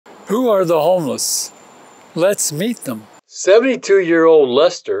Who are the homeless? Let's meet them. 72-year-old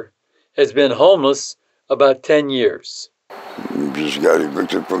Lester has been homeless about 10 years. Just got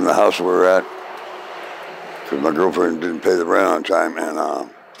evicted from the house we're at because my girlfriend didn't pay the rent on time, and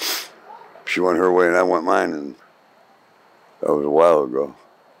she went her way and I went mine, and that was a while ago.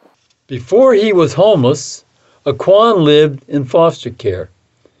 Before he was homeless, Aquan lived in foster care.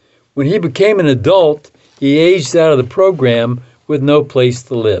 When he became an adult, he aged out of the program with no place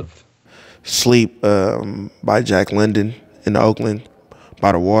to live. Sleep by Jack London in Oakland,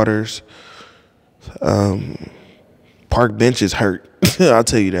 by the waters. Park benches hurt. I'll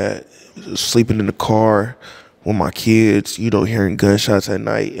tell you that. Sleeping in the car with my kids, hearing gunshots at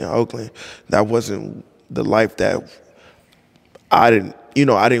night in Oakland. That wasn't the life that I didn't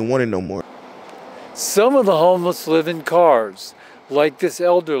want it no more. Some of the homeless live in cars, like this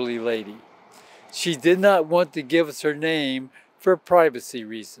elderly lady. She did not want to give us her name for privacy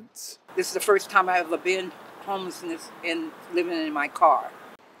reasons. This is the first time I've ever been homelessness and living in my car.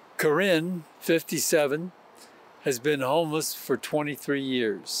 Corinne, 57, has been homeless for 23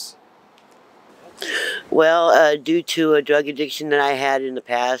 years. Well, due to a drug addiction that I had in the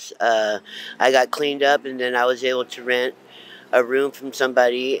past, I got cleaned up, and then I was able to rent a room from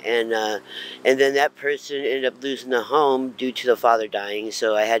somebody, and then that person ended up losing the home due to the father dying,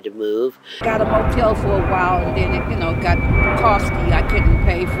 so I had to move. Got a motel for a while, and then it, got costly. I couldn't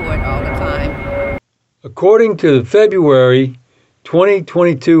pay for it all the time. According to the February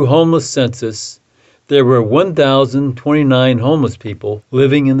 2022 homeless census, there were 1,029 homeless people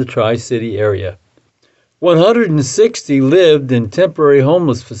living in the Tri-City area. 160 lived in temporary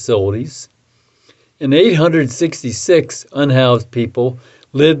homeless facilities, and 866 unhoused people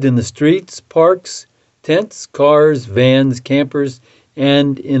lived in the streets, parks, tents, cars, vans, campers,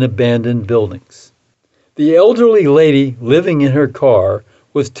 and in abandoned buildings. The elderly lady living in her car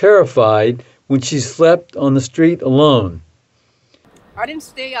was terrified when she slept on the street alone. I didn't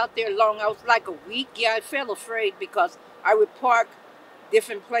stay out there long. I was like a week. Yeah, I felt afraid because I would park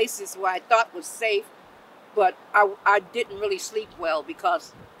different places where I thought was safe, but I didn't really sleep well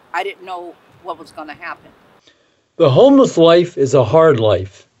because I didn't know what was going to happen. The homeless life is a hard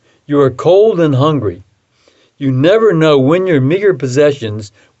life. You are cold and hungry. You never know when your meager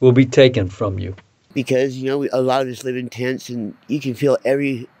possessions will be taken from you. Because, a lot of us live in tents, and you can feel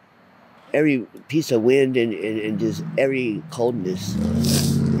every piece of wind and just every coldness.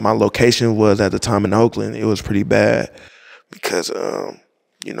 My location was, at the time, in Oakland. It was pretty bad because, I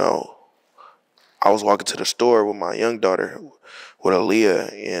was walking to the store with my young daughter, with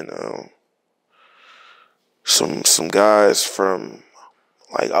Aaliyah, and some guys from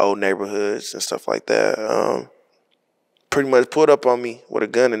like old neighborhoods and stuff like that pretty much pulled up on me with a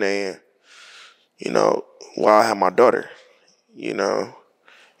gun in their hand, while I had my daughter,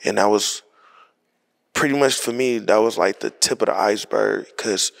 and that was pretty much, for me, that was like the tip of the iceberg,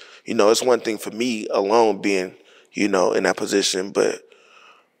 because it's one thing for me alone being in that position, but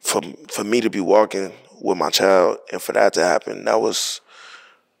for me to be walking with my child and for that to happen, that was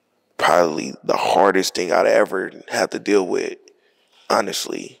probably the hardest thing I'd ever have to deal with,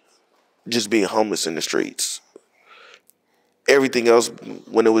 honestly. Just being homeless in the streets. Everything else,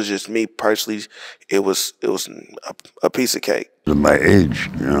 when it was just me personally, it was a piece of cake. At my age,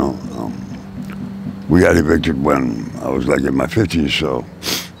 we got evicted when I was like in my 50s, so,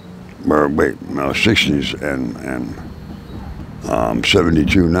 or wait, I was 60s, and I'm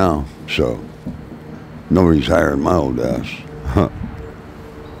 72 now, so nobody's hiring my old ass.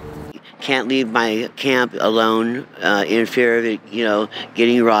 Can't leave my camp alone in fear of it,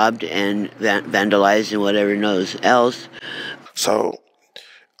 getting robbed and vandalized and whatever else. So,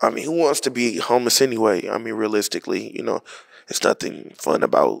 who wants to be homeless anyway? Realistically, it's nothing fun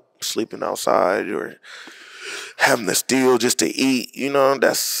about sleeping outside or having to steal just to eat.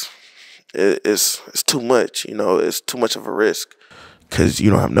 It's too much. It's too much of a risk because you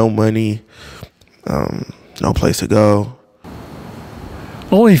don't have no money, no place to go.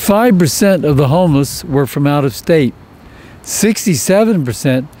 Only 5% of the homeless were from out of state.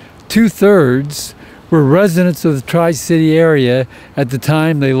 67%, 2/3, were residents of the Tri-City area at the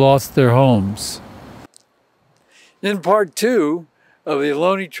time they lost their homes. In part 2 of the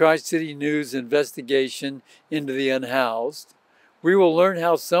Ohlone Tri-City News investigation into the unhoused, we will learn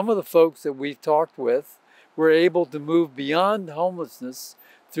how some of the folks that we've talked with were able to move beyond homelessness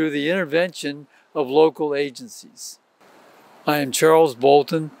through the intervention of local agencies. I am Charles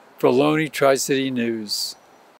Bolton for Ohlone Tri-City News.